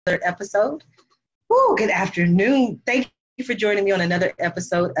episode. Oh, good afternoon. Thank you for joining me on another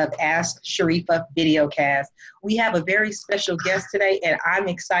episode of Ask Sharifah Videocast. We have a very special guest today, and I'm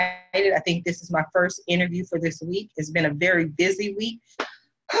excited. I think this is my first interview for this week. It's been a very busy week,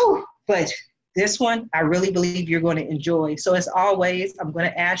 but this one I really believe you're going to enjoy. So as always, I'm going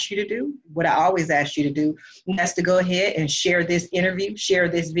to ask you to do what I always ask you to do, and that's to go ahead and share this interview, share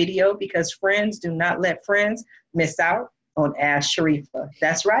this video, because friends do not let friends miss out on Ask Sharifah.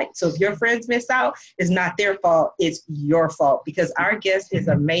 That's right. So if your friends miss out, it's not their fault. It's your fault, because our guest is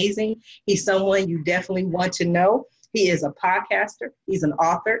amazing. He's someone you definitely want to know. He is a podcaster, he's an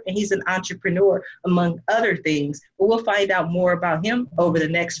author, and he's an entrepreneur, among other things. But we'll find out more about him over the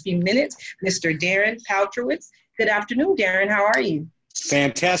next few minutes. Mr. Darren Paltrowitz. Good afternoon, Darren. How are you?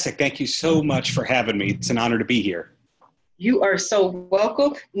 Fantastic. Thank you so much for having me. It's an honor to be here. You are so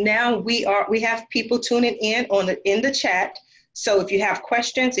welcome. Now we have people tuning in in the chat. So if you have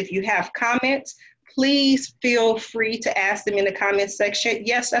questions, if you have comments, please feel free to ask them in the comment section.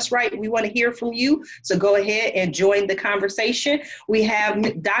 Yes, that's right. We want to hear from you. So go ahead and join the conversation. We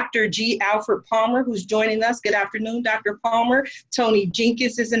have Dr. G. Alfred Palmer, who's joining us. Good afternoon, Dr. Palmer. Tony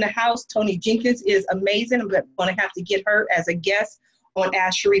Jenkins is in the house. Tony Jenkins is amazing. I'm going to have to get her as a guest on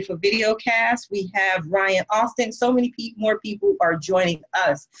Ask Sharifah Videocast. We have Ryan Austin. So many more people are joining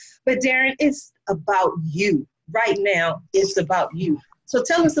us. But Darren, it's about you. Right now, it's about you. So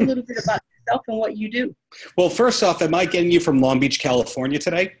tell us a little bit about yourself and what you do. Well, first off, am I getting you from Long Beach, California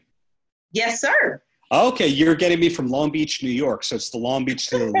today? Yes, sir. Okay, you're getting me from Long Beach, New York. So it's the Long Beach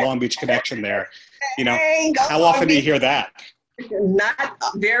to Long Beach connection there. You know, how often do you hear that? Not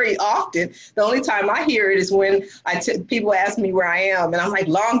very often. The only time I hear it is when people ask me where I am, and I'm like,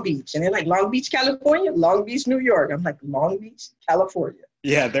 Long Beach. And they're like, Long Beach, California? Long Beach, New York. I'm like, Long Beach, California.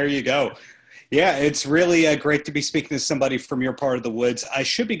 Yeah, there you go. Yeah, it's really great to be speaking to somebody from your part of the woods. I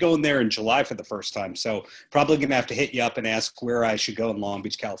should be going there in July for the first time, so probably going to have to hit you up and ask where I should go in Long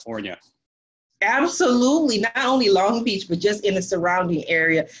Beach, California. Absolutely. Not only Long Beach, but just in the surrounding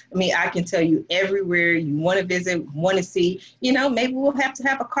area. I mean, I can tell you everywhere you want to visit, want to see, maybe we'll have to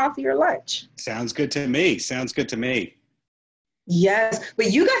have a coffee or lunch. Sounds good to me. Sounds good to me. Yes,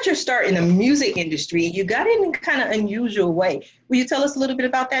 but you got your start in the music industry. You got it in kind of unusual way. Will you tell us a little bit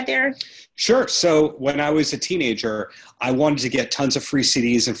about that, Darren? Sure. So when I was a teenager, I wanted to get tons of free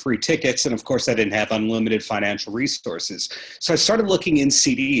CDs and free tickets. And of course, I didn't have unlimited financial resources. So I started looking in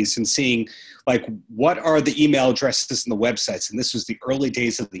CDs and seeing, like, what are the email addresses and the websites? And this was the early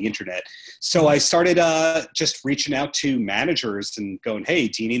days of the internet. So I started just reaching out to managers and going, hey,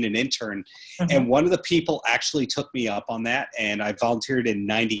 do you need an intern? Mm-hmm. And one of the people actually took me up on that. And I volunteered in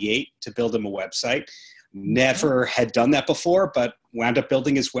 '98 to build him a website. Never had done that before, but wound up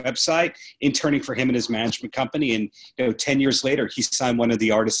building his website, interning for him and his management company. And 10 years later, he signed one of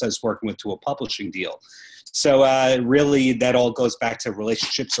the artists I was working with to a publishing deal. So really, that all goes back to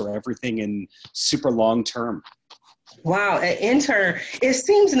relationships or everything in super long term. Wow, an intern. It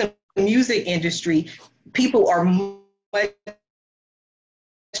seems in the music industry, people are much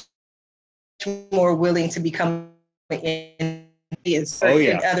more willing to become in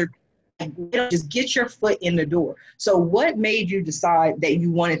other. Just get your foot in the door. So what made you decide that you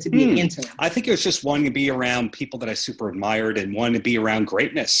wanted to be an intern? I think it was just wanting to be around people that I super admired and wanted to be around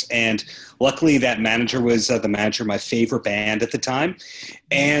greatness. And luckily that manager was the manager of my favorite band at the time.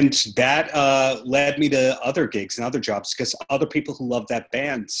 And that led me to other gigs and other jobs, because other people who loved that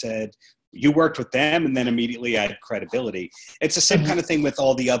band said, you worked with them, and then immediately I had credibility. It's the same kind of thing with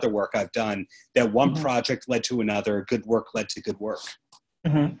all the other work I've done, that one project led to another, good work led to good work.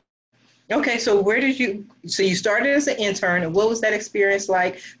 Mm-hmm. Okay, so you started as an intern, and what was that experience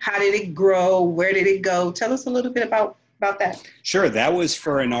like? How did it grow? Where did it go? Tell us a little bit about that. Sure, that was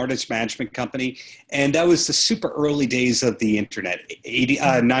for an artist management company, and that was the super early days of the internet,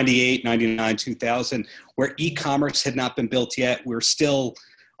 98, 99, 2000, where e-commerce had not been built yet. We're still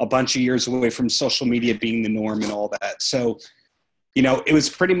a bunch of years away from social media being the norm and all that. So it was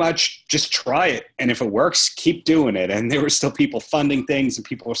pretty much just try it. And if it works, keep doing it. And there were still people funding things and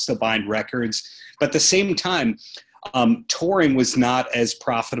people were still buying records. But at the same time, touring was not as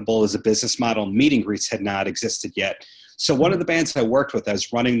profitable as a business model. Meet and greets had not existed yet. So one of the bands I worked with, I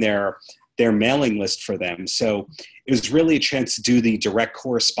was running their mailing list for them. So it was really a chance to do the direct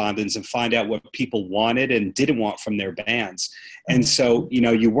correspondence and find out what people wanted and didn't want from their bands. And so,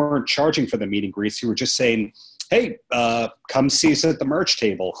 you weren't charging for the meet and greets. You were just saying, hey, come see us at the merch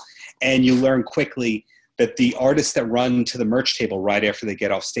table. And you learn quickly that the artists that run to the merch table right after they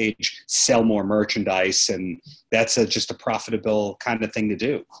get off stage sell more merchandise. And that's just a profitable kind of thing to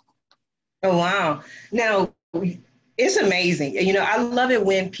do. Oh, wow. Now, It's amazing. You know, I love it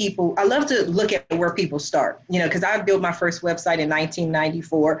when I love to look at where people start, you know, because I built my first website in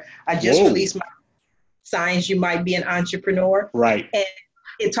 1994. I just released my Signs You Might Be an Entrepreneur. Right. And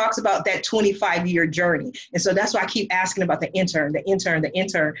it talks about that 25-year journey. And so that's why I keep asking about the intern,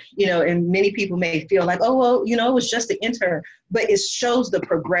 you know, and many people may feel like, oh, well, you know, it was just the intern, but it shows the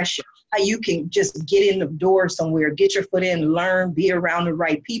progression, how you can just get in the door somewhere, get your foot in, learn, be around the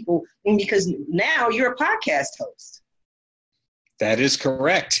right people. And because now you're a podcast host. That is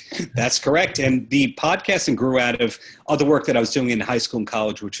correct. That's correct. And the podcasting grew out of other work that I was doing in high school and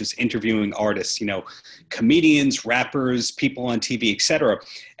college, which was interviewing artists, you know, comedians, rappers, people on TV, et cetera.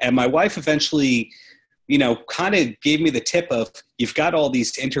 And my wife eventually, you know, kind of gave me the tip of, you've got all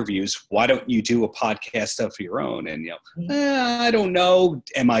these interviews. Why don't you do a podcast of your own? And, you know, I don't know.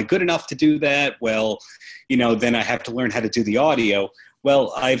 Am I good enough to do that? Well, you know, then I have to learn how to do the audio.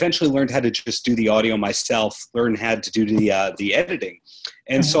 Well, I eventually learned how to just do the audio myself, learn how to do the editing.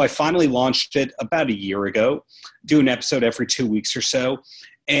 And so I finally launched it about a year ago, do an episode every 2 weeks or so.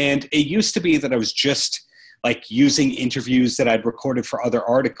 And it used to be that I was just like using interviews that I'd recorded for other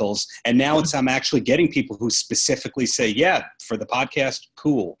articles. And now I'm actually getting people who specifically say, yeah, for the podcast,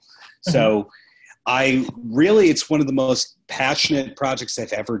 cool. So it's one of the most passionate projects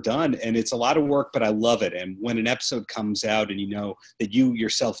I've ever done. And it's a lot of work, but I love it. And when an episode comes out and you know that you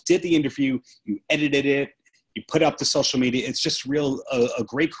yourself did the interview, you edited it, you put up the social media, it's just a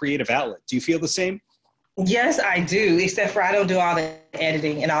great creative outlet. Do you feel the same? Yes, I do, except for I don't do all the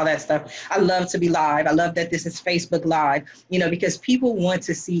editing and all that stuff. I love to be live. I love that this is Facebook Live, you know, because people want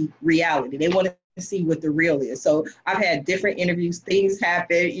to see reality. They want to see what the real is. So I've had different interviews, things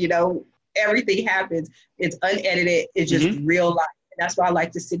happen, you know, everything happens. It's unedited. It's just real life. And that's why I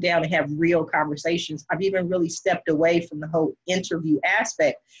like to sit down and have real conversations. I've even really stepped away from the whole interview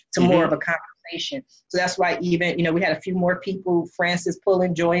aspect to more of a conversation. So that's why even, you know, we had a few more people. Francis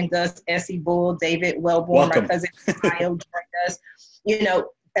Pullen joined us, Essie Bull, David Wellborn, my cousin Kyle joined us. You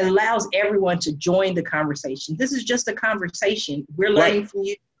know, it allows everyone to join the conversation. This is just a conversation. We're learning from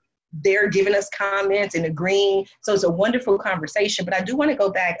you. They're giving us comments and agreeing. So it's a wonderful conversation. But I do want to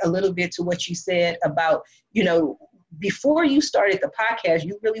go back a little bit to what you said about, you know, before you started the podcast,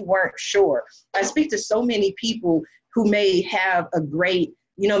 you really weren't sure. I speak to so many people who may have a great,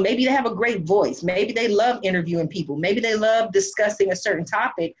 you know, maybe they have a great voice. Maybe they love interviewing people. Maybe they love discussing a certain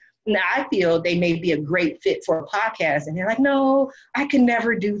topic. Now, I feel they may be a great fit for a podcast. And they're like, no, I can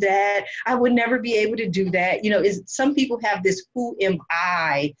never do that. I would never be able to do that. You know, some people have this who am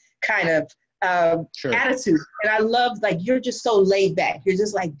I kind of attitude. And I love, like, you're just so laid back. You're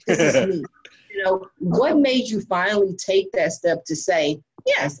just like, this is me. You know, what made you finally take that step to say,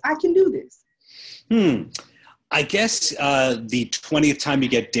 yes, I can do this? I guess the 20th time you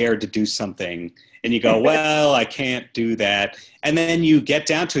get dared to do something and you go, well, I can't do that. And then you get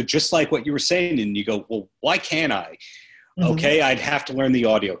down to just like what you were saying and you go, well, why can't I? Okay, I'd have to learn the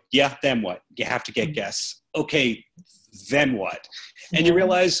audio. Yeah, then what? You have to get guests. Okay, then what? And you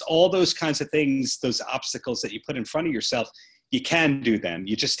realize all those kinds of things, those obstacles that you put in front of yourself, you can do them.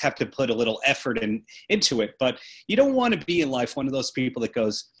 You just have to put a little effort into it. But you don't want to be in life one of those people that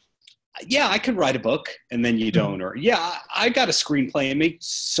goes, yeah, I could write a book, and then you don't. Or, yeah, I got a screenplay in me,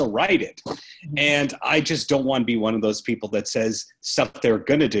 so write it. And I just don't want to be one of those people that says stuff they're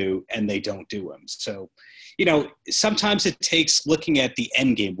going to do, and they don't do them. So, you know, sometimes it takes looking at the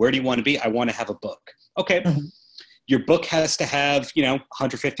end game. Where do you want to be? I want to have a book. Okay. Your book has to have, you know,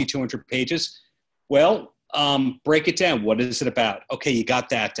 150, 200 pages. Well, break it down. What is it about? Okay, you got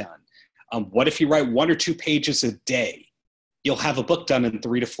that done. What if you write 1 or 2 pages a day? You'll have a book done in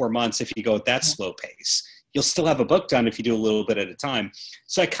 3 to 4 months if you go at that slow pace. You'll still have a book done if you do a little bit at a time.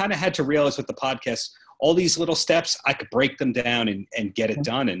 So I kind of had to realize with the podcast, all these little steps, I could break them down and get it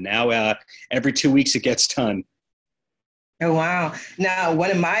done. And now every 2 weeks it gets done. Oh, wow. Now, one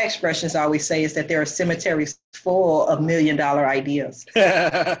of my expressions I always say is that there are cemeteries full of $1 million ideas.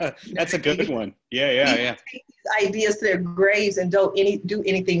 That's a good one. Yeah. Take these ideas to their graves and don't do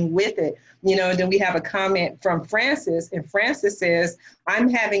anything with it. You know, and then we have a comment from Francis, and Francis says, I'm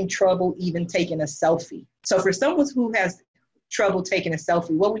having trouble even taking a selfie. So for someone who has trouble taking a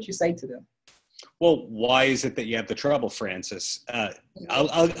selfie, what would you say to them? Well, why is it that you have the trouble, Francis?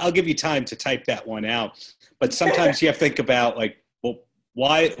 I'll give you time to type that one out. But sometimes you have to think about, like, well,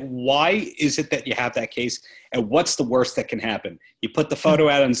 why is it that you have that case? And what's the worst that can happen? You put the photo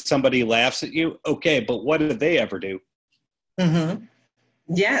out and somebody laughs at you. Okay, but what did they ever do?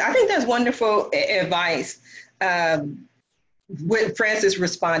 Yeah, I think that's wonderful advice. When Frances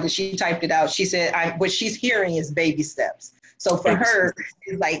responded, she typed it out. She said, what she's hearing is baby steps. So for her,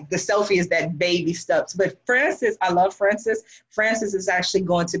 it's like the selfie is that baby steps. But Frances, I love Frances. Frances is actually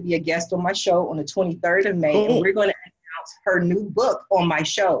going to be a guest on my show on the 23rd of May, and we're going to announce her new book on my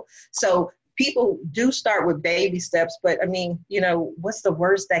show. So people do start with baby steps, but I mean, you know, what's the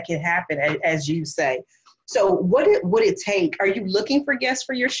worst that can happen, as you say? So what would it take? Are you looking for guests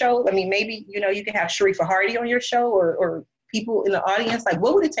for your show? I mean, maybe, you know, you can have Sharifah Hardie on your show, or people in the audience. Like,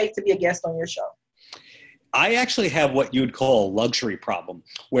 what would it take to be a guest on your show? I actually have what you would call a luxury problem,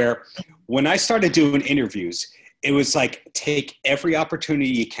 where when I started doing interviews, it was like, take every opportunity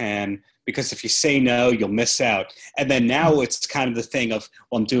you can, because if you say no, you'll miss out. And then now it's kind of the thing of,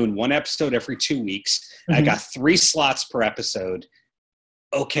 well, I'm doing one episode every 2 weeks. I got 3 slots per episode.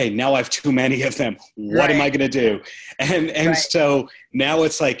 Okay, now I have too many of them. What am I going to do? And so now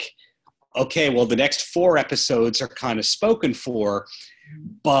it's like, okay, well, the next 4 episodes are kind of spoken for,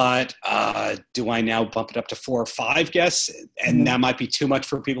 but do I now bump it up to 4 or 5 guests? And that might be too much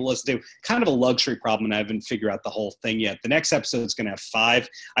for people to listen to. Kind of a luxury problem, and I haven't figured out the whole thing yet. The next episode is going to have 5.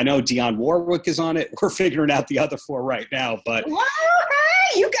 I know Dionne Warwick is on it. We're figuring out the other 4 right now. But wow,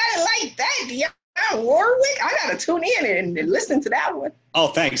 hey, you got it like that, Dionne Warwick. I got to tune in and listen to that one. Oh,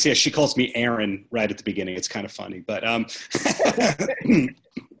 thanks. Yeah, she calls me Aaron right at the beginning. It's kind of funny. But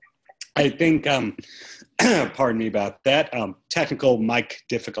I think, pardon me about that, technical mic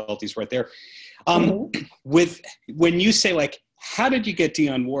difficulties right there. With when you say, like, how did you get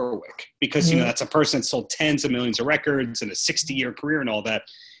Dionne Warwick? Because, you know, that's a person that sold tens of millions of records and a 60-year career and all that.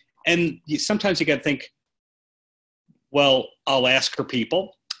 And sometimes you got to think, well, I'll ask her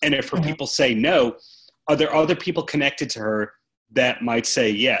people. And if her people say no, are there other people connected to her that might say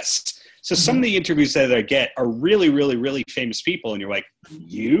yes? So some of the interviews that I get are really, really, really famous people. And you're like,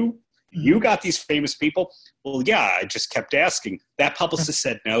 you got these famous people? Well, yeah, I just kept asking. That publicist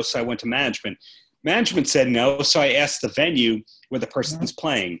said no, so I went to management. Management said no, so I asked the venue where the person's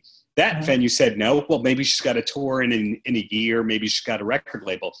playing. That venue said no. Well, maybe she's got a tour in a year. Maybe she's got a record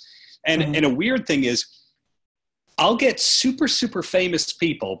label. And a weird thing is, I'll get super, super famous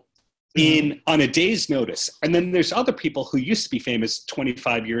people on a day's notice. And then there's other people who used to be famous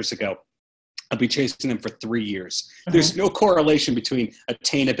 25 years ago. I'll be chasing them for 3 years. There's no correlation between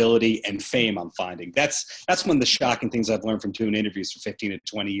attainability and fame, I'm finding. That's one of the shocking things I've learned from doing interviews for 15 to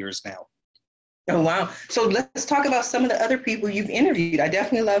 20 years now. Oh, wow. So let's talk about some of the other people you've interviewed. I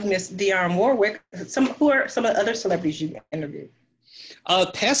definitely love Miss Dionne Warwick. Who are some of the other celebrities you've interviewed?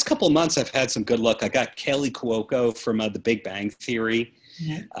 Past couple of months, I've had some good luck. I got Kelly Cuoco from The Big Bang Theory.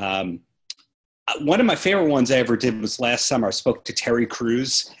 One of my favorite ones I ever did was last summer. I spoke to Terry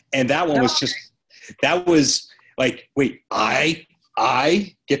Crews, and that one was that was like, wait,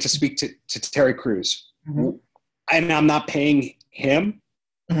 I get to speak to Terry Crews, and I'm not paying him?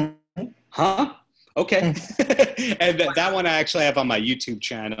 Huh? Okay. And that one I actually have on my YouTube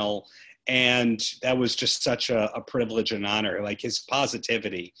channel. And that was just such a privilege and honor, like his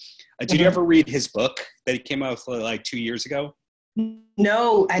positivity. Did you ever read his book that he came out with like 2 years ago?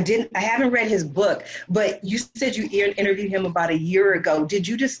 No, I didn't. I haven't read his book, but you said you interviewed him about a year ago. Did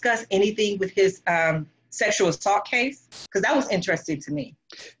you discuss anything with his sexual assault case? Because that was interesting to me.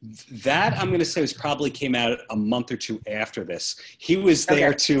 That, I'm going to say, probably came out a month or 2 after this. He was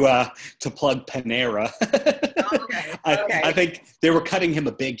there to plug Panera. I think they were cutting him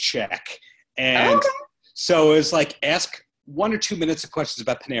a big check. And so it was like, ask 1 or 2 minutes of questions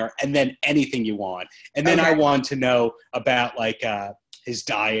about Panera and then anything you want. And then I wanted to know about like his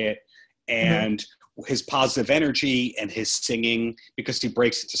diet and his positive energy and his singing, because he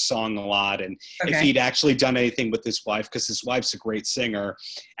breaks into song a lot, and if he'd actually done anything with his wife, because his wife's a great singer.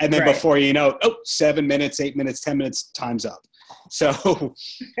 And then before you know, 7 minutes, 8 minutes, 10 minutes, time's up. So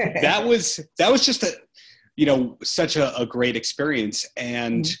that was just such a great experience.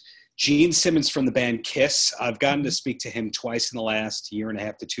 And Gene Simmons from the band Kiss, I've gotten to speak to him twice in the last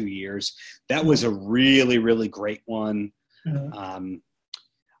 1.5 to 2 years. That was a really, really great one.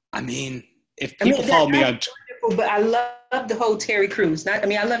 I mean, if people follow me on... But I love the whole Terry Crews.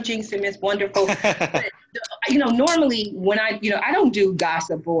 I love Gene Simmons, wonderful. But, normally when I don't do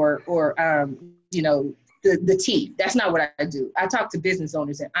gossip or the tea. That's not what I do. I talk to business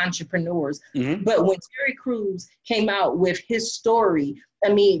owners and entrepreneurs. But when Terry Crews came out with his story,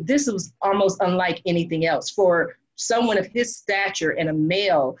 this was almost unlike anything else. For someone of his stature and a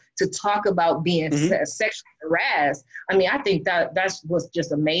male to talk about being sexually harassed, I think that was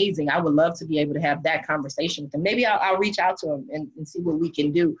just amazing. I would love to be able to have that conversation with him. Maybe I'll reach out to him and see what we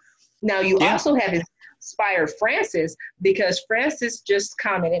can do. Now, you also have inspired Frances, because Frances just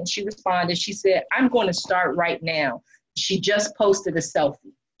commented and she responded. She said, "I'm going to start right now." She just posted a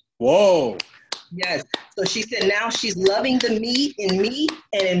selfie. Whoa. Yes. So she said now she's loving the me in me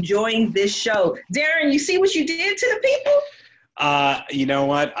and enjoying this show. Darren, you see what you did to the people? You know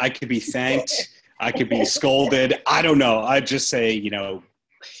what? I could be thanked. I could be scolded. I don't know. I'd just say,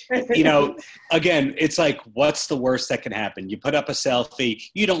 again, it's like, what's the worst that can happen? You put up a selfie,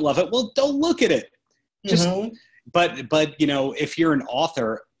 you don't love it. Well, don't look at it. Just, but if you're an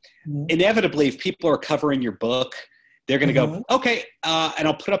author, inevitably, if people are covering your book, they're going to go, okay, and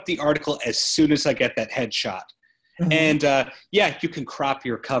I'll put up the article as soon as I get that headshot. And you can crop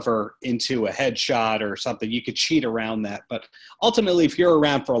your cover into a headshot or something. You could cheat around that. But ultimately, if you're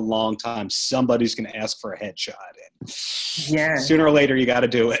around for a long time, somebody's going to ask for a headshot. And sooner or later, you got to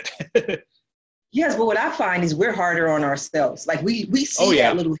do it. Yes, but what I find is we're harder on ourselves. Like we see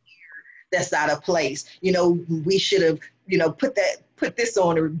that little hair that's out of place. We should have, put this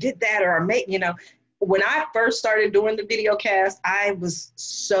on or did that or make, When I first started doing the video cast, I was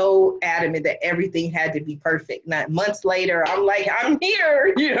so adamant that everything had to be perfect. Now, months later, I'm like, I'm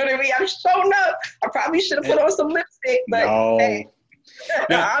here. You know what I mean? I'm showing up. I probably should have put on some lipstick, but hey.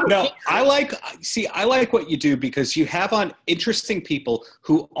 No, I like what you do because you have on interesting people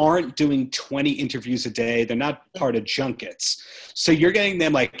who aren't doing 20 interviews a day. They're not part of junkets. So you're getting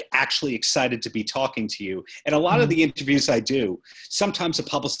them like actually excited to be talking to you. And a lot of the interviews I do, sometimes a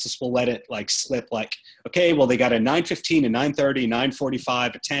publicist will let it like slip like, okay, well, they got a 9:15, a 9:30,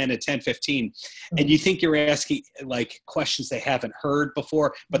 9:45, a 10, a 10:15. And you think you're asking like questions they haven't heard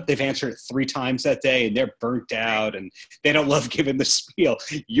before, but they've answered it 3 times that day and they're burnt out and they don't love giving the spiel.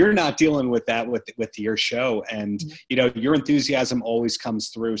 You're not dealing with that with your show. And, your enthusiasm always comes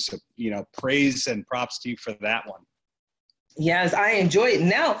through. So, praise and props to you for that one. Yes, I enjoy it.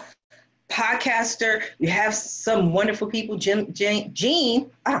 Now, podcaster, you have some wonderful people. Gene.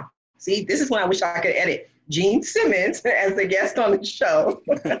 See, this is when I wish I could edit Gene Simmons as a guest on the show.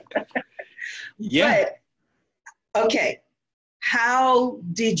 Yeah. But, okay, how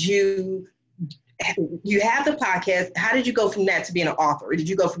did you have the podcast? How did you go from that to being an author? Or did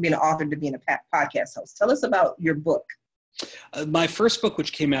you go from being an author to being a podcast host? Tell us about your book. My first book,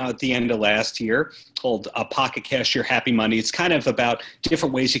 which came out at the end of last year, called Pocket Cash Your Happy Money. It's kind of about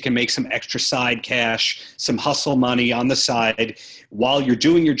different ways you can make some extra side cash, some hustle money on the side while you're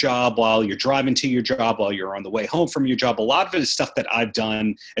doing your job, while you're driving to your job, while you're on the way home from your job. A lot of it is stuff that I've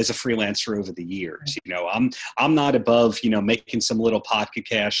done as a freelancer over the years. I'm not above, making some little pocket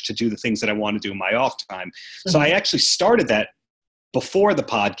cash to do the things that I want to do in my off time. So I actually started that before the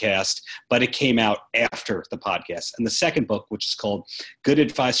podcast, but it came out after the podcast. And the second book, which is called Good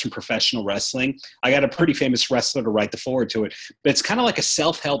Advice from Professional Wrestling, I got a pretty famous wrestler to write the foreword to it, but it's kind of like a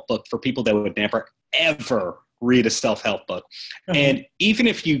self-help book for people that would never, ever read a self-help book. And even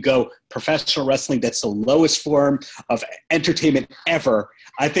if you go professional wrestling, that's the lowest form of entertainment ever,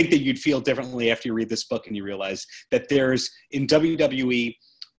 I think that you'd feel differently after you read this book and you realize that there's, in WWE,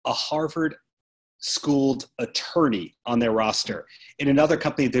 a Harvard schooled attorney on their roster. In another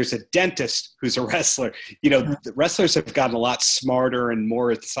company, there's a dentist who's a wrestler. The wrestlers have gotten a lot smarter and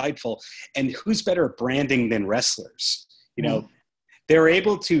more insightful. And who's better at branding than wrestlers? They're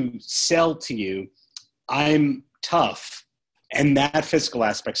able to sell to you, I'm tough, and that physical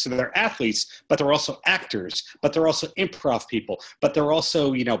aspect. So they're athletes, but they're also actors, but they're also improv people, but they're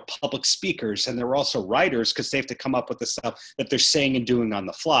also, public speakers, and they're also writers because they have to come up with the stuff that they're saying and doing on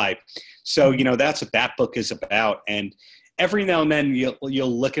the fly. So, that's what that book is about. And every now and then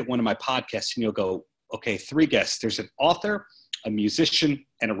you'll look at one of my podcasts and you'll go, okay, 3 guests. There's an author, a musician,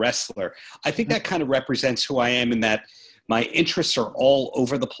 and a wrestler. I think that kind of represents who I am in that my interests are all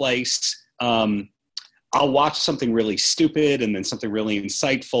over the place. I'll watch something really stupid and then something really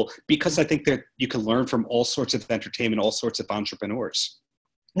insightful because I think that you can learn from all sorts of entertainment, all sorts of entrepreneurs.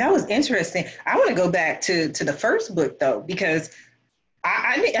 That was interesting. I want to go back to the first book, though, because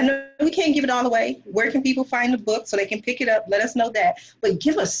I know we can't give it all away. Where can people find the book so they can pick it up? Let us know that. But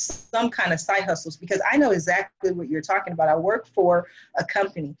give us some kind of side hustles because I know exactly what you're talking about. I work for a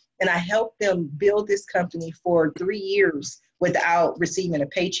company and I helped them build this company for 3 years without receiving a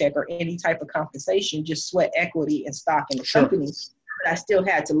paycheck or any type of compensation, just sweat equity and stock in the company. But I still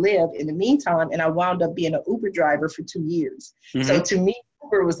had to live in the meantime, and I wound up being an Uber driver for 2 years. So to me,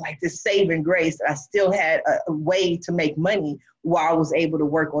 Uber was like this saving grace. I still had a way to make money while I was able to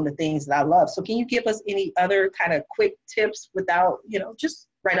work on the things that I love. So can you give us any other kind of quick tips without, just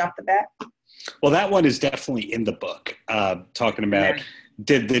right off the bat? Well, that one is definitely in the book, talking about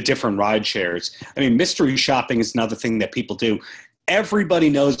the different ride shares. I mean, mystery shopping is another thing that people do.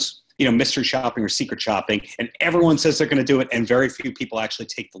 Everybody knows, mystery shopping or secret shopping, and everyone says they're going to do it, and very few people actually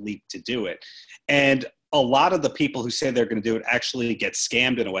take the leap to do it. And a lot of the people who say they're going to do it actually get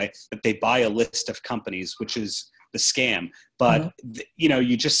scammed in a way that they buy a list of companies, which is the scam. But, you know,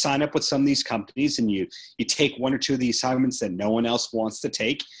 you just sign up with some of these companies and you take one or two of the assignments that no one else wants to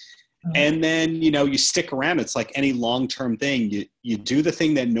take. And then, you know, you stick around. It's like any long-term thing. You do the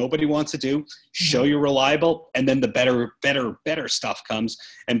thing that nobody wants to do, show you're reliable, and then the better stuff comes.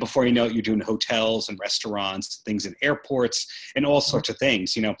 And before you know it, you're doing hotels and restaurants, things in airports, and all sorts of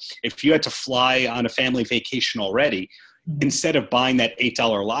things. You know, if you had to fly on a family vacation already, instead of buying that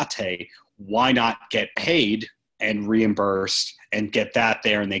 $8 latte, why not get paid and reimbursed and get that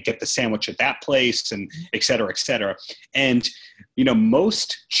there, and they get the sandwich at that place, and et cetera, et cetera. And, you know,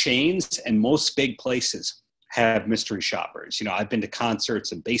 most chains and most big places have mystery shoppers. You know, I've been to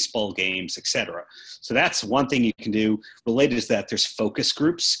concerts and baseball games, et cetera. So that's one thing you can do. Related to that, there's focus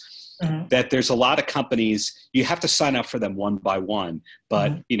groups, that there's a lot of companies, you have to sign up for them one by one,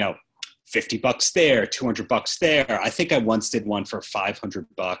 but, you know, $50 there, $200 there. I think I once did one for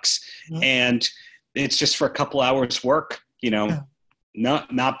 $500, and it's just for a couple hours work. You know,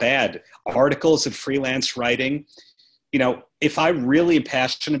 not bad. Articles and freelance writing. You know, if I'm really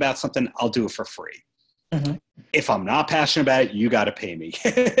passionate about something, I'll do it for free. If I'm not passionate about it, you got to pay me.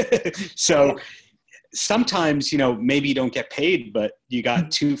 So sometimes, you know, maybe you don't get paid, but you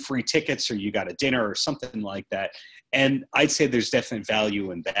got 2 free tickets, or you got a dinner or something like that. And I'd say there's definite value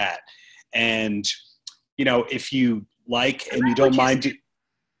in that. And, you know, if you like and you don't mind.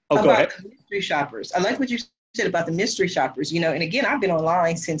 Go ahead. Mystery shoppers. I like what you said about the mystery shoppers, you know, and again, I've been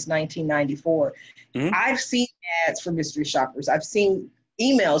online since 1994. I've seen ads for mystery shoppers. I've seen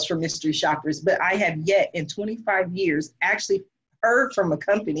emails for mystery shoppers, but I have yet in 25 years actually heard from a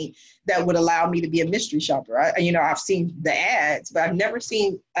company that would allow me to be a mystery shopper. I've seen the ads, but I've never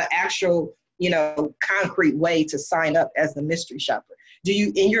seen an actual, you know, concrete way to sign up as a mystery shopper. Do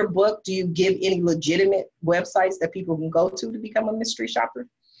you, in your book, do you give any legitimate websites that people can go to become a mystery shopper?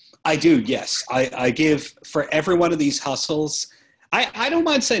 I do, yes. I give for every one of these hustles. I don't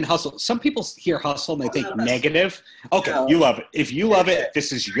mind saying hustle. Some people hear hustle and they think negative. Okay, you love it. If you love it,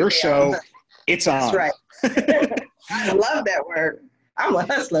 this is your show. It's on. That's right. I love that word. I'm a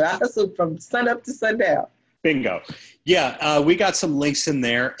hustler. I hustle from sun up to sundown. Bingo. Yeah, we got some links in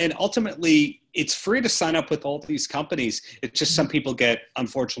there. And ultimately, it's free to sign up with all these companies. It's just some people get,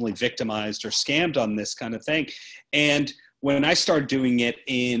 unfortunately, victimized or scammed on this kind of thing. And when I started doing it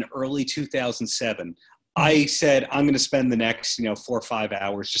in early 2007, I said, I'm going to spend the next, 4 or 5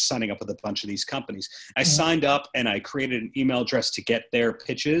 hours just signing up with a bunch of these companies. I signed up and I created an email address to get their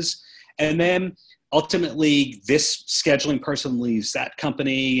pitches. And then ultimately this scheduling person leaves that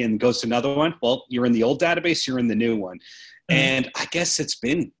company and goes to another one. Well, you're in the old database, you're in the new one. And I guess it's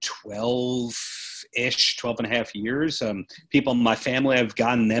been 12 and a half years. People in my family, I've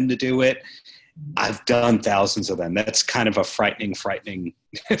gotten them to do it. I've done thousands of them. That's kind of a frightening thing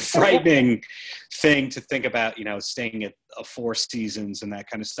to think about, staying at 4 seasons and that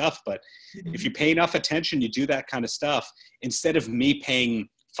kind of stuff. But if you pay enough attention, you do that kind of stuff. Instead of me paying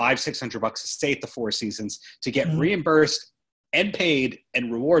 $500-600 to stay at the 4 seasons to get reimbursed and paid and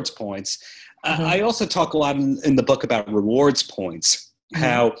rewards points. I also talk a lot in the book about rewards points,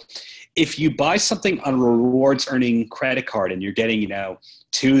 how if you buy something on a rewards earning credit card and you're getting,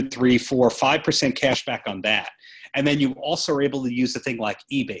 2, 3, 4, 5% cash back on that. And then you also are able to use a thing like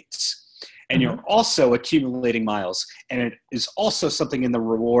Ebates. And you're also accumulating miles. And it is also something in the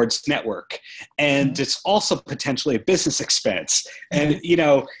rewards network. And it's also potentially a business expense. And,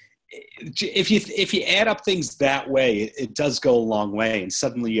 if you add up things that way, it does go a long way. And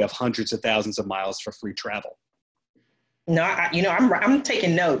suddenly you have hundreds of thousands of miles for free travel. No, I'm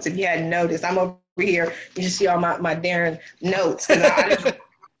taking notes. If you hadn't noticed, I'm over here. You just see all my Darren notes. And I just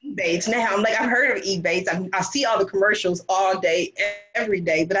Ebates now. I'm like, I've heard of Ebates. I see all the commercials all day, every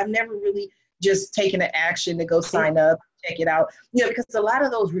day, but I've never really just taken the action to go sign up, check it out. Because a lot of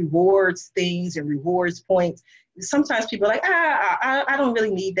those rewards things and rewards points, sometimes people are like, I don't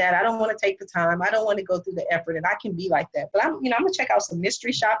really need that. I don't want to take the time. I don't want to go through the effort, and I can be like that. But I'm gonna check out some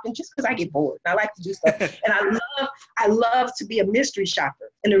mystery shopping just because I get bored. I like to do stuff, and I love to be a mystery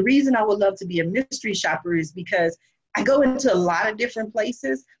shopper. And the reason I would love to be a mystery shopper is because I go into a lot of different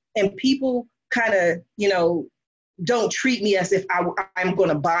places, and people kind of, don't treat me as if I'm going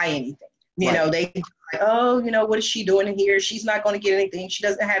to buy anything. They like, oh, what is she doing here? She's not going to get anything. She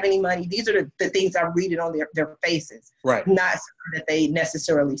doesn't have any money. These are the things I'm reading on their faces, right? Not something that they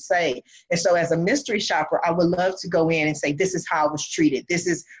necessarily say. And so as a mystery shopper, I would love to go in and say, this is how I was treated. This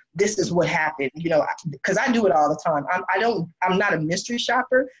is what happened, because I do it all the time. I'm not a mystery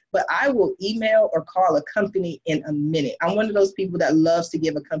shopper, but I will email or call a company in a minute. I'm one of those people that loves to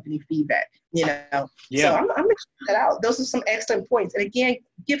give a company feedback, Yeah. So I'm going to check that out. Those are some excellent points. And again,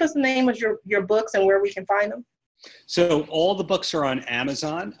 give us the name of your books and where we can find them. So all the books are on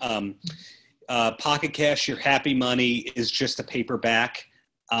Amazon. Pocket Cash, Your Happy Money is just a paperback.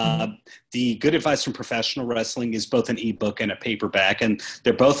 The Good Advice from Professional Wrestling is both an ebook and a paperback, and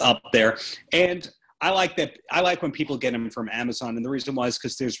they're both up there. And I like that. I like when people get them from Amazon, and the reason why is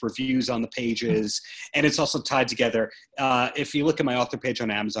because there's reviews on the pages, and it's also tied together. If you look at my author page on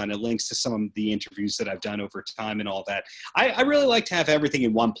Amazon, it links to some of the interviews that I've done over time and all that. I really like to have everything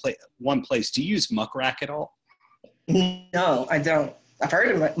in one place. Do you use Muck Rack at all? No, I don't. I've heard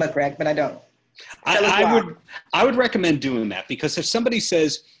of Muck Rack, but I don't. I would recommend doing that, because if somebody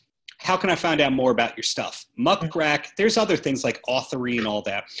says, how can I find out more about your stuff? Muck Rack, there's other things like Authory and all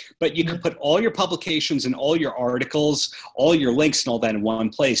that, but you can put all your publications and all your articles, all your links and all that in one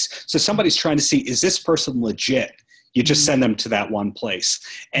place. So somebody's trying to see, is this person legit? You just send them to that one place.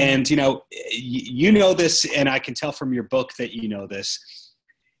 And, you know this, and I can tell from your book that you know this.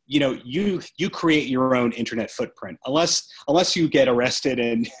 You create your own internet footprint, unless you get arrested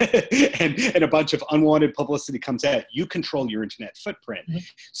and and a bunch of unwanted publicity comes out. You control your internet footprint.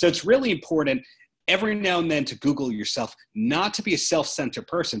 So it's really important every now and then to Google yourself, not to be a self-centered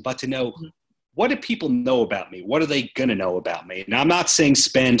person, but to know, what do people know about me? What are they going to know about me? Now, I'm not saying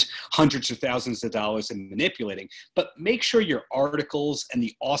spend hundreds of thousands of dollars in manipulating, but make sure your articles and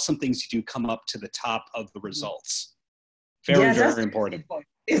the awesome things you do come up to the top of the results. Very important.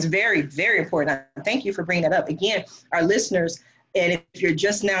 It's very, very important. Thank you for bringing that up. Again, our listeners, and if you're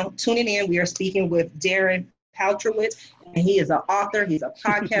just now tuning in, we are speaking with Darren Paltrowitz, and he is an author, he's a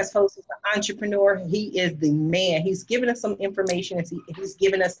podcast host, he's an entrepreneur, he is the man. He's given us some information, he's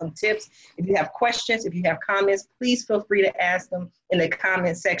given us some tips. If you have questions, if you have comments, please feel free to ask them in the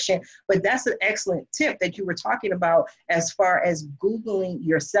comment section. But that's an excellent tip that you were talking about as far as Googling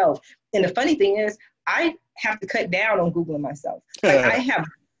yourself. And the funny thing is, I have to cut down on Googling myself. Like, I have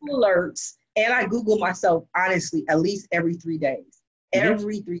alerts, and I Google myself, honestly, at least every 3 days.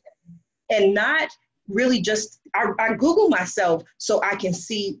 Every 3 days. And not really just, I Google myself so I can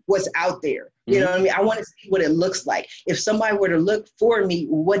see what's out there. You know what I mean? I want to see what it looks like. If somebody were to look for me,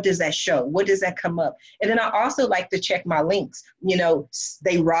 what does that show? What does that come up? And then I also like to check my links.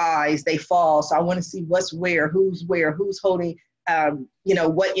 They rise, they fall. So I want to see what's where, who's holding,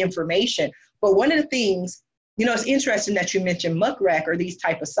 what information. But one of the things, it's interesting that you mentioned Muck Rack or these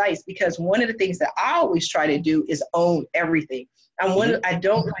type of sites, because one of the things that I always try to do is own everything. I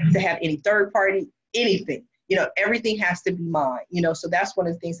don't like to have any third party, anything. Everything has to be mine. So that's one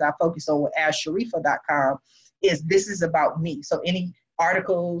of the things that I focus on with AskSharifah.com is this is about me. So any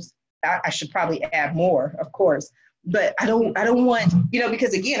articles, I should probably add more, of course. But I don't want,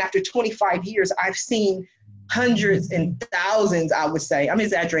 because again, after 25 years, I've seen hundreds and thousands, I would say. I'm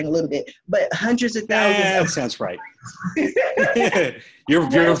exaggerating a little bit, but hundreds of thousands. That sounds right. You're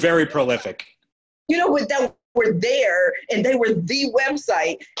very prolific. That were there, and they were the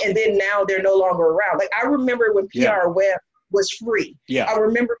website, and then now they're no longer around. Like, I remember when PR Web was free. I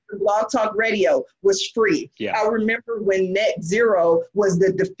remember when Blog Talk Radio was free. I remember when Net Zero was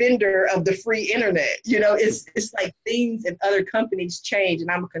the defender of the free internet. It's like things and other companies change, and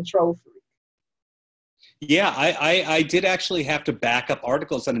I'm a control freak. Yeah, I did actually have to back up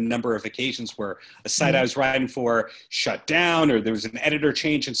articles on a number of occasions where a site I was writing for shut down, or there was an editor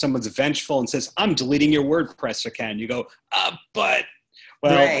change and someone's vengeful and says, I'm deleting your WordPress account. You go,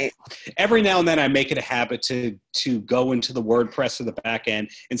 every now and then I make it a habit to go into the WordPress or the back end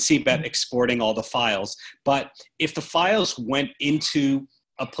and see about exporting all the files. But if the files went into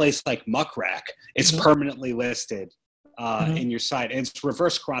a place like Muck Rack, it's permanently listed in your site, and it's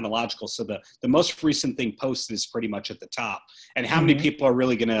reverse chronological. So the most recent thing posted is pretty much at the top. And how many people are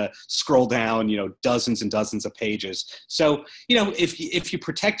really going to scroll down, dozens and dozens of pages? So, if you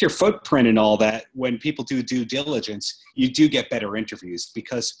protect your footprint and all that, when people do due diligence, you do get better interviews,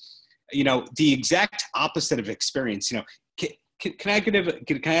 because, the exact opposite of experience, can I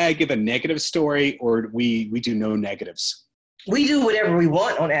give a negative story, or we do no negatives? We do whatever we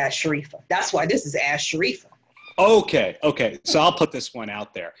want on Ask Sharifah. That's why this is Ask Sharifah. Okay. So I'll put this one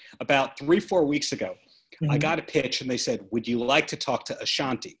out there. About 3-4 weeks ago, I got a pitch and they said, would you like to talk to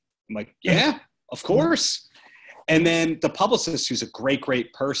Ashanti? I'm like, yeah, of course. And then the publicist, who's a great,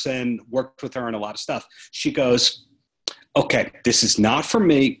 great person, worked with her on a lot of stuff. She goes, okay, this is not from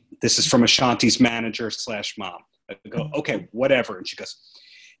me. This is from Ashanti's manager/mom. I go, okay, whatever. And she goes,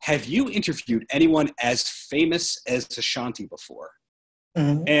 have you interviewed anyone as famous as Ashanti before?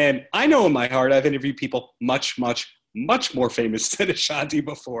 Mm-hmm. And I know in my heart, I've interviewed people much, much, much more famous than Ashanti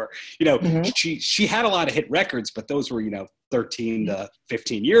before. You know, mm-hmm. she had a lot of hit records, but those were, 13 to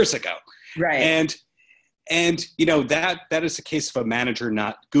 15 years ago. Right. And that is a case of a manager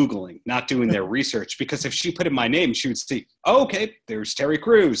not Googling, not doing their research, because if she put in my name, she would see, oh, okay, there's Terry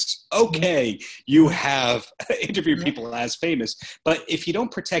Crews. Okay, you have interviewed people as famous. But if you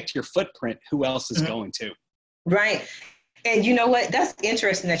don't protect your footprint, who else is going to? Right. And you know what? That's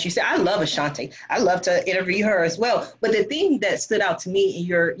interesting that you said. I love Ashanti. I love to interview her as well. But the thing that stood out to me in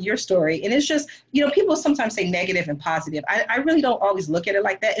your story, and it's just, people sometimes say negative and positive. I really don't always look at it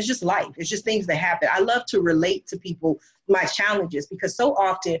like that. It's just life. It's just things that happen. I love to relate to people, my challenges, because so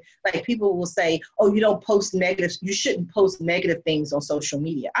often, like, people will say, oh, you don't post negative. You shouldn't post negative things on social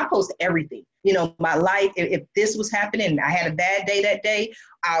media. I post everything. My life, if this was happening and I had a bad day that day,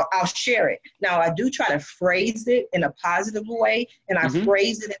 I'll share it. Now, I do try to phrase it in a positive way, and I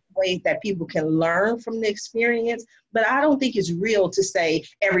phrase it in a way that people can learn from the experience, but I don't think it's real to say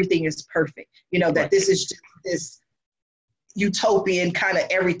everything is perfect, that this is just this utopian kind of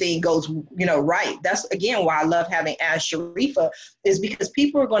everything goes, right. That's, again, why I love having Ask Sharifah, is because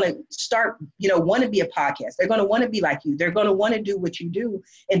people are going to start, want to be a podcast. They're going to want to be like you. They're going to want to do what you do.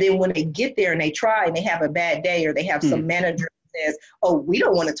 And then when they get there and they try and they have a bad day, or they have some manager says, oh, we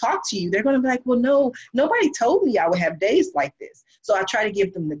don't want to talk to you, they're going to be like, well, no, nobody told me I would have days like this. So I try to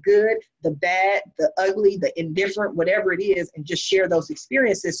give them the good, the bad, the ugly, the indifferent, whatever it is, and just share those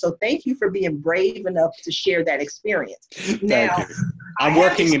experiences. So thank you for being brave enough to share that experience. Now, I'm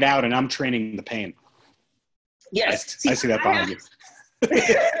working it out and I'm training the pain. Yes. I see that behind you.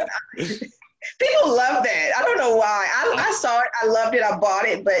 People love that. I don't know why. I saw it. I loved it. I bought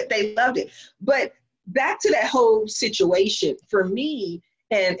it, but they loved it. But back to that whole situation for me,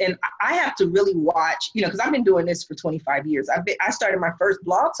 and I have to really watch, because I've been doing this for 25 years. I started my first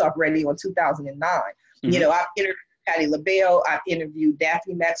blog talk radio in 2009. I've interviewed Patti LaBelle. I've interviewed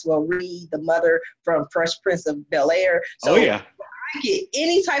Daphne Maxwell Reid, the mother from Fresh Prince of Bel-Air. So when I get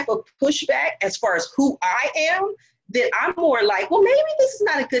any type of pushback as far as who I am, then I'm more like, well, maybe this is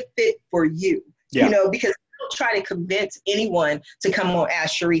not a good fit for you, because try to convince anyone to come on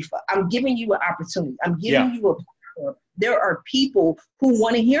Ask Sharifah. I'm giving you an opportunity. I'm giving you a platform. There are people who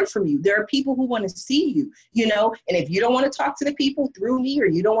want to hear from you. There are people who want to see you, and if you don't want to talk to the people through me, or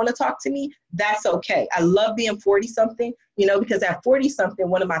you don't want to talk to me, that's okay. I love being 40 something, because at 40 something,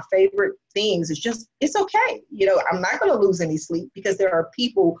 one of my favorite things is just, it's okay. I'm not going to lose any sleep because there are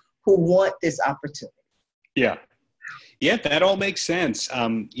people who want this opportunity. Yeah. Yeah, that all makes sense.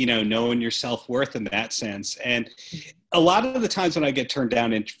 Knowing your self-worth in that sense. And a lot of the times when I get turned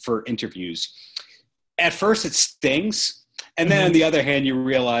down for interviews, at first it stings. And then on the other hand, you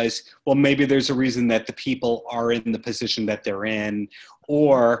realize, well, maybe there's a reason that the people are in the position that they're in,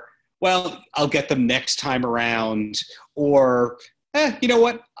 or, well, I'll get them next time around, or, you know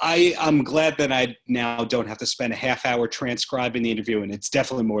what? I'm glad that I now don't have to spend a half hour transcribing the interview, and it's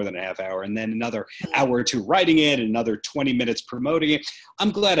definitely more than a half hour, and then another hour or two writing it, and another 20 minutes promoting it.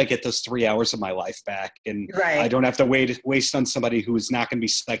 I'm glad I get those 3 hours of my life back, and I don't have to waste on somebody who's not going to be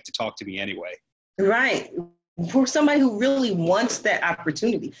psyched to talk to me anyway. Right. For somebody who really wants that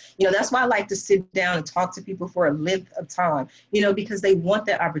opportunity. That's why I like to sit down and talk to people for a length of time, because they want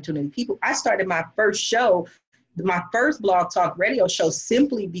that opportunity. I started my first show, my first blog talk radio show,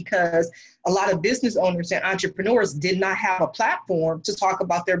 simply because a lot of business owners and entrepreneurs did not have a platform to talk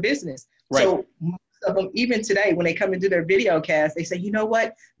about their business. Right. So most of them, even today, when they come into their video cast, they say, you know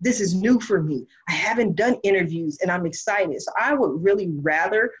what, this is new for me. I haven't done interviews and I'm excited. So I would really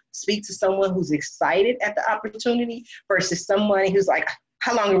rather speak to someone who's excited at the opportunity versus someone who's like,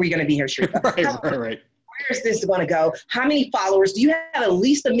 how long are we going to be here, Sharifah? Right. Where is this going to go? How many followers? Do you have at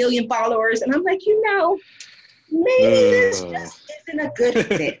least 1 million followers? And I'm like, maybe this just isn't a good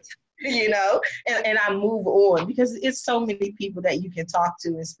fit, and I move on because it's so many people that you can talk to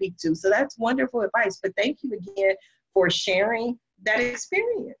and speak to. So that's wonderful advice. But thank you again for sharing that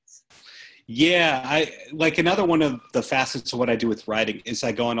experience. Yeah, I like another one of the facets of what I do with writing is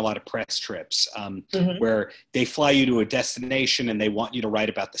I go on a lot of press trips where they fly you to a destination and they want you to write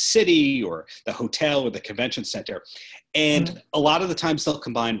about the city or the hotel or the convention center. And a lot of the times they'll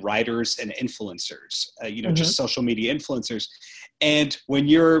combine writers and influencers, just social media influencers. And when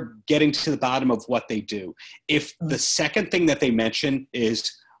you're getting to the bottom of what they do, if the second thing that they mention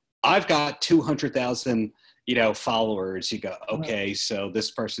is, I've got 200,000 followers, you go, okay, so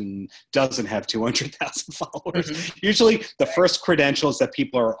this person doesn't have 200,000 followers. Mm-hmm. Usually the first credentials that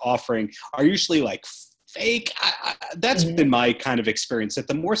people are offering are usually like fake. That's been my kind of experience, that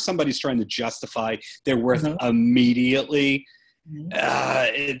the more somebody's trying to justify their worth immediately,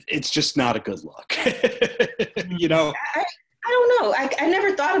 it's just not a good look. I don't know. I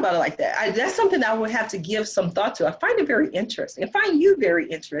never thought about it like that. That's something I would have to give some thought to. I find it very interesting. I find you very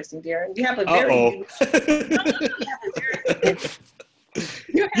interesting, Darren. You have a very,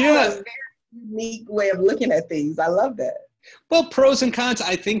 you have a very unique way of looking at things. I love that. Well, pros and cons.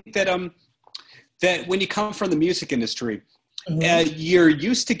 I think that that when you come from the music industry, you're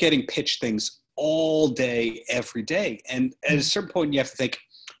used to getting pitched things all day, every day, and at a certain point, you have to think,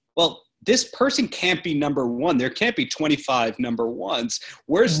 well, this person can't be number one. There can't be 25 number ones.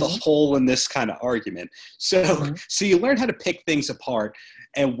 Where's the hole in this kind of argument? So you learn how to pick things apart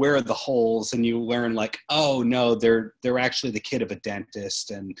and where are the holes, and you learn like, oh no, they're actually the kid of a dentist,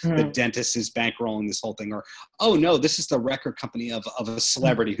 and the dentist is bankrolling this whole thing, or oh no, this is the record company of a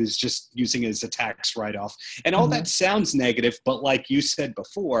celebrity who's just using it as a tax write-off. And all that sounds negative, but like you said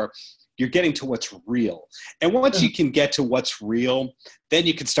before, you're getting to what's real. And once you can get to what's real, then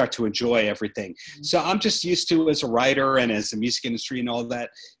you can start to enjoy everything. So I'm just used to, as a writer and as the music industry and all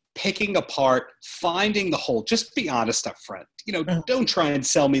that, picking apart, finding the hole. Just be honest up front. Don't try and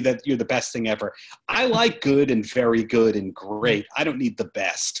sell me that you're the best thing ever. I like good and very good and great. I don't need the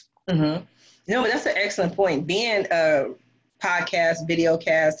best. No, but that's an excellent point. Being a podcast,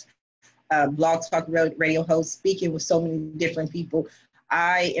 videocast, blog talk radio host, speaking with so many different people,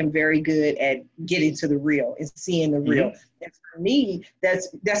 I am very good at getting to the real and seeing the real. And for me, that's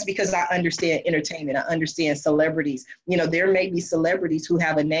because I understand entertainment. I understand celebrities. There may be celebrities who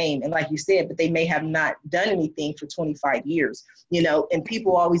have a name, and like you said, but they may have not done anything for 25 years, and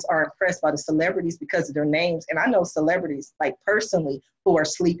people always are impressed by the celebrities because of their names. And I know celebrities, like personally, who are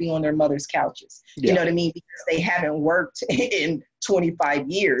sleeping on their mother's couches. You know what I mean? Because they haven't worked in 25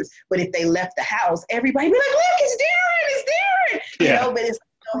 years. But if they left the house, everybody be like, look, it's Darren, but it's,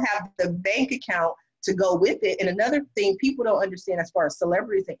 they don't have the bank account to go with it. And another thing people don't understand as far as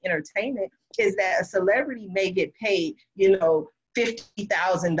celebrities and entertainment is that a celebrity may get paid,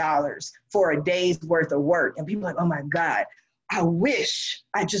 $50,000 for a day's worth of work. And people are like, oh my God, I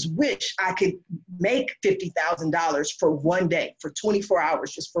just wish I could make $50,000 for one day, for 24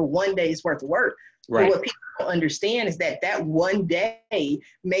 hours, just for one day's worth of work. Right. But what people don't understand is that one day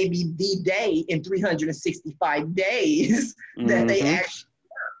may be the day in 365 days that they actually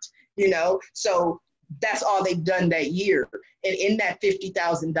worked, So that's all they've done that year. And in that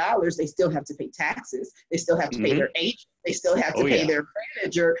 $50,000, they still have to pay taxes. They still have to pay their agent. They still have to pay their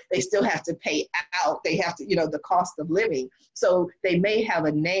manager. They still have to pay out. They have to, the cost of living. So they may have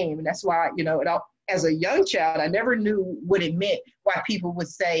a name. And that's why, as a young child, I never knew what it meant, why people would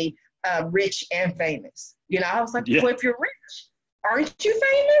say rich and famous. I was like, well, if you're rich, aren't you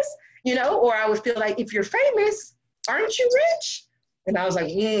famous? Or I would feel like, if you're famous, aren't you rich? And I was like,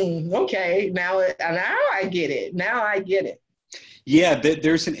 okay, now I get it. Now I get it. Yeah,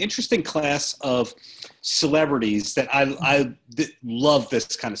 there's an interesting class of celebrities that I love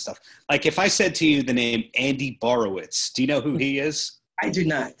this kind of stuff. Like if I said to you the name Andy Borowitz, do you know who he is? I do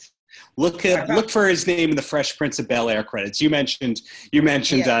not. Look for his name in the Fresh Prince of Bel-Air credits. You mentioned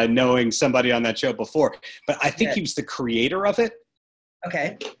knowing somebody on that show before, but I think he was the creator of it.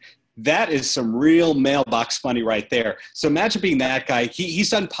 Okay. That is some real mailbox money right there. So imagine being that guy. He's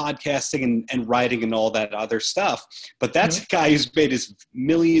done podcasting and writing and all that other stuff, but that's a guy who's made his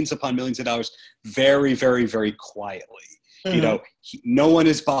millions upon millions of dollars very, very, very quietly. No one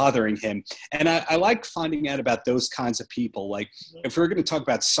is bothering him. And I like finding out about those kinds of people. Like if we're going to talk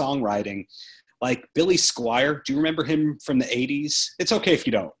about songwriting, like Billy Squier, do you remember him from the 80s? It's okay if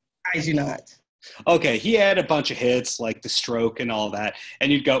you don't. I do not. Okay, he had a bunch of hits like The Stroke and all that,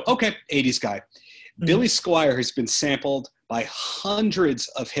 and you'd go, okay, 80s guy. Billy Squier has been sampled by hundreds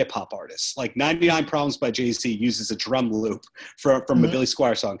of hip-hop artists. Like 99 Problems by Jay-Z uses a drum loop from a Billy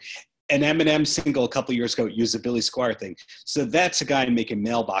Squier song. An Eminem single a couple years ago used a Billy Squier thing. So that's a guy making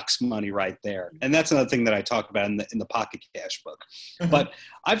mailbox money right there. And that's another thing that I talk about in the Pocket Cash book. But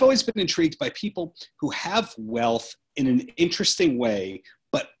I've always been intrigued by people who have wealth in an interesting way,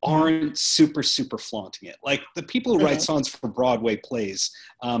 but aren't super, super flaunting it. Like the people who write songs for Broadway plays.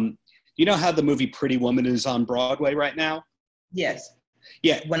 You know how the movie Pretty Woman is on Broadway right now? Yes.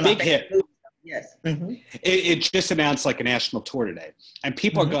 Yeah, big hit. Movies. Yes. It just announced like a national tour today. And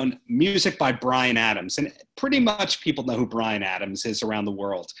people are going, music by Bryan Adams. And pretty much people know who Bryan Adams is around the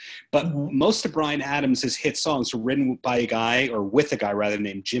world. But most of Bryan Adams' hit songs were written by a guy, or with a guy rather,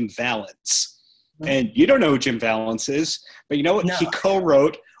 named Jim Vallance. And you don't know who Jim Valance is, but you know what? No. He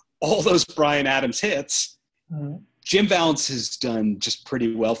co-wrote all those Bryan Adams hits. Jim Valance has done just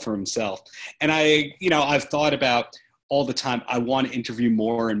pretty well for himself. And I've thought about all the time, I want to interview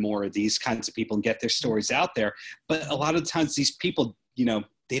more and more of these kinds of people and get their stories out there. But a lot of times these people,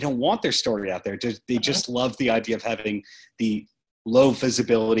 they don't want their story out there. They just love the idea of having the low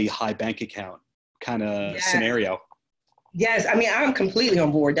visibility, high bank account kind of scenario. Yes, I mean, I'm completely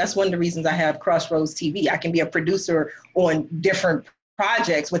on board. That's one of the reasons I have Crossroads TV. I can be a producer on different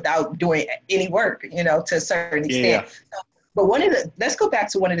projects without doing any work, to a certain extent. Yeah. But let's go back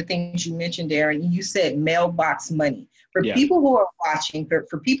to one of the things you mentioned, Darren. You said mailbox money. For people who are watching,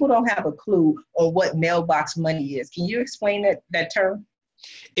 for people who don't have a clue on what mailbox money is, can you explain that term?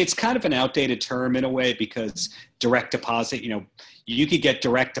 It's kind of an outdated term in a way, because direct deposit, you could get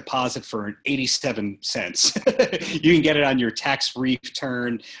direct deposit for 87 cents. You can get it on your tax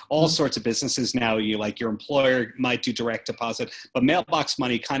return. All sorts of businesses now, your employer might do direct deposit, but mailbox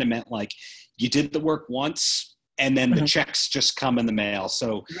money kind of meant like you did the work once and then the checks just come in the mail.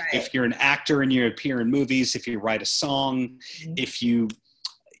 So if you're an actor and you appear in movies, if you write a song, if you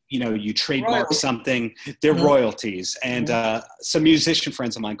trademark something, they're royalties. And some musician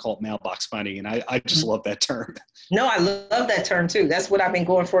friends of mine call it mailbox money. And I just love that term. No, I love that term too. That's what I've been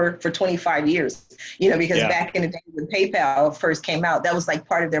going for 25 years, because back in the day when PayPal first came out, that was like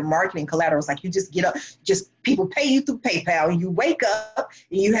part of their marketing collateral. It's like you just get up, people pay you through PayPal, and you wake up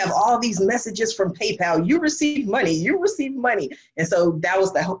and you have all these messages from PayPal. You receive money. And so that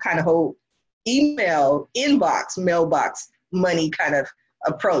was the whole email inbox, mailbox money kind of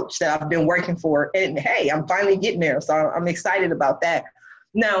approach that I've been working for. And hey, I'm finally getting there. So I'm excited about that.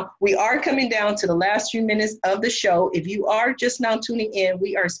 Now, we are coming down to the last few minutes of the show. If you are just now tuning in,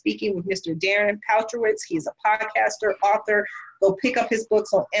 we are speaking with Mr. Darren Paltrowitz. He's a podcaster, author. Go pick up his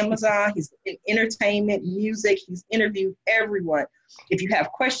books on Amazon. He's in entertainment, music. He's interviewed everyone. If you have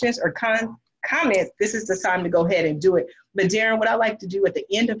questions or comments, this is the time to go ahead and do it. But Darren, what I like to do at the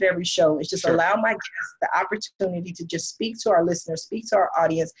end of every show is just allow my guests the opportunity to just speak to our listeners, speak to our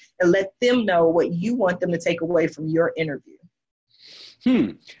audience, and let them know what you want them to take away from your interview.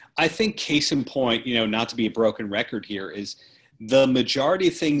 I think case in point, not to be a broken record here, is the majority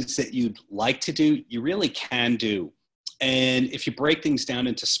of things that you'd like to do, you really can do. And if you break things down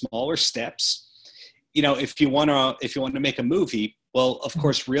into smaller steps, if you want to make a movie, well, of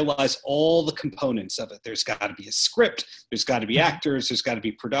course, realize all the components of it. There's got to be a script. There's got to be actors. There's got to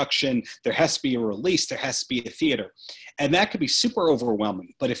be production. There has to be a release. There has to be a theater. And that could be super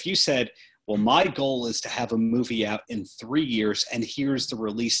overwhelming. But if you said, well, my goal is to have a movie out in 3 years, and here's the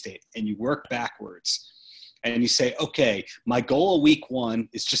release date, and you work backwards, and you say, okay, my goal of week 1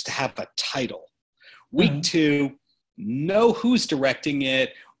 is just to have a title. Week 2, know who's directing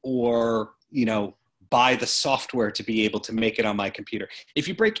it, or, buy the software to be able to make it on my computer. If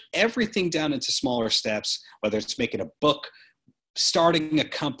you break everything down into smaller steps, whether it's making a book, starting a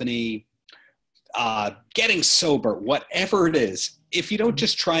company, getting sober, whatever it is, if you don't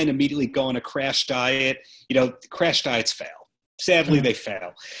just try and immediately go on a crash diet, crash diets fail. Sadly, they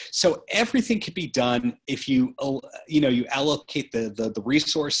fail. So everything can be done if you allocate the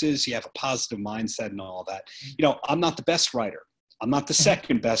resources, you have a positive mindset and all that. I'm not the best writer. I'm not the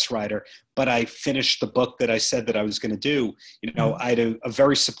second best writer, but I finished the book that I said that I was going to do. I had a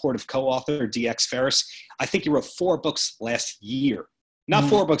very supportive co-author, DX Ferris. I think he wrote 4 books last year. Not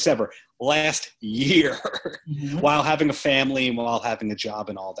 4 books ever, last year, while having a family and while having a job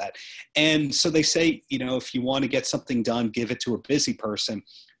and all that. And so they say, if you want to get something done, give it to a busy person.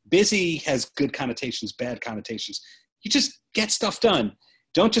 Busy has good connotations, bad connotations. You just get stuff done.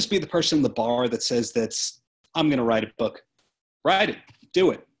 Don't just be the person in the bar that says I'm going to write a book. Write it. Do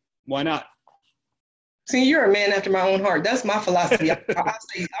it. Why not? See, you're a man after my own heart. That's my philosophy.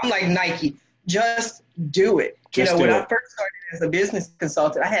 I'm like Nike. Just do it. When I first started as a business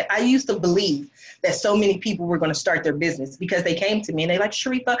consultant, I used to believe that so many people were going to start their business because they came to me and they're like,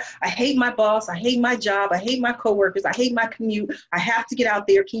 Sharifah, I hate my boss. I hate my job. I hate my coworkers. I hate my commute. I have to get out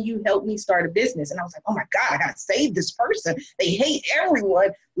there. Can you help me start a business? And I was like, oh my God, I got to save this person. They hate everyone.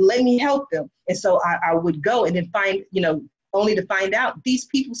 Let me help them. And so I would go and then find, only to find out these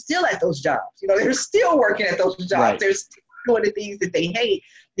people still at those jobs. They're still working at those jobs. Right. They're still doing the things that they hate,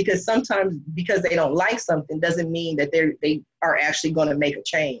 because sometimes because they don't like something doesn't mean that they are actually going to make a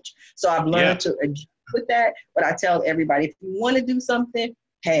change. So I've learned to adjust with that. But I tell everybody, if you want to do something,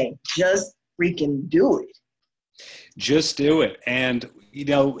 hey, just freaking do it. Just do it. And,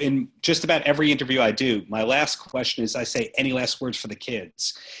 in just about every interview I do, my last question is I say, any last words for the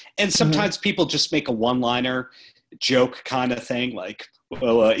kids? And sometimes people just make a one-liner joke kind of thing, like,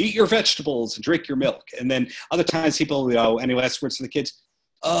 well, eat your vegetables and drink your milk. And then other times people, any last words to the kids?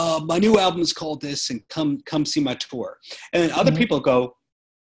 My new album is called this, and come see my tour. And then other people go,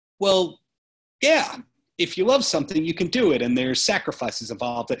 well, yeah, if you love something, you can do it, and there's sacrifices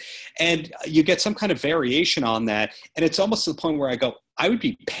involved. And you get some kind of variation on that. And it's almost to the point where I go, I would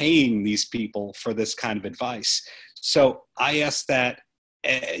be paying these people for this kind of advice. So I ask that,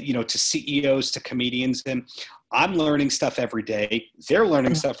 to CEOs, to comedians, and I'm learning stuff every day. They're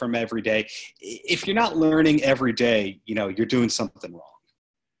learning stuff from every day. If you're not learning every day, you're doing something wrong.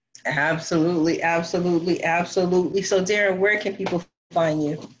 Absolutely, absolutely, absolutely. So Darren, where can people find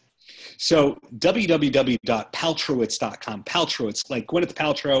you? So www.paltrowitz.com. Paltrowitz, like Gwyneth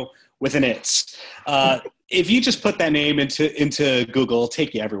Paltrow with an it's. If you just put that name into Google, it'll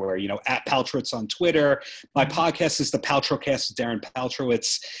take you everywhere. At Paltrowitz on Twitter. My podcast is the Paltrocast with Darren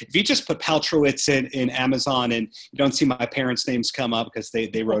Paltrowitz. If you just put Paltrowitz in Amazon and you don't see my parents' names come up because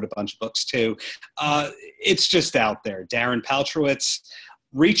they wrote a bunch of books too, it's just out there. Darren Paltrowitz.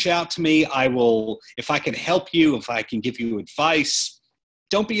 Reach out to me. I will, if I can help you, if I can give you advice,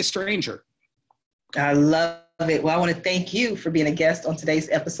 don't be a stranger. I love it. Well, I want to thank you for being a guest on today's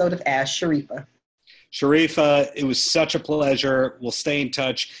episode of Ask Sharifah. Sharifah, it was such a pleasure. We'll stay in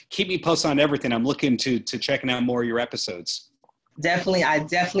touch. Keep me posted on everything. I'm looking to checking out more of your episodes. Definitely. I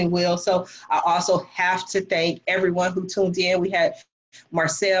definitely will. So I also have to thank everyone who tuned in. We had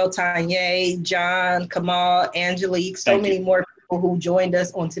Marcel, Tanya, John, Kamal, Angelique, so many more people who joined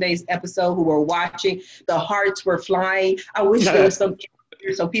us on today's episode, who were watching. The hearts were flying. I wish there was some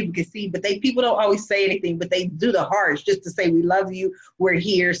so people can see, but people don't always say anything, but they do the hearts just to say, we love you, we're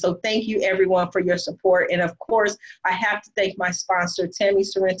here. So thank you everyone for your support. And of course, I have to thank my sponsor, Tammy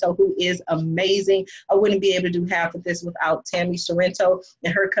Sorrento, who is amazing. I wouldn't be able to do half of this without Tammy Sorrento,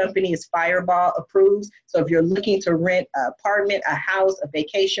 and her company is Fireball Approves. So if you're looking to rent an apartment, a house, a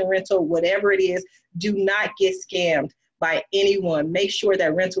vacation rental, whatever it is, do not get scammed by anyone. Make sure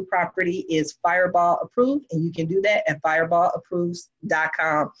that rental property is Fireball approved, and you can do that at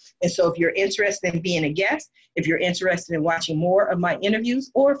fireballapproves.com. And so if you're interested in being a guest, if you're interested in watching more of my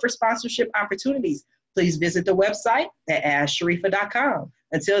interviews, or for sponsorship opportunities, please visit the website at asksharifah.com.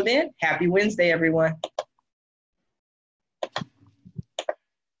 Until then, happy Wednesday, everyone.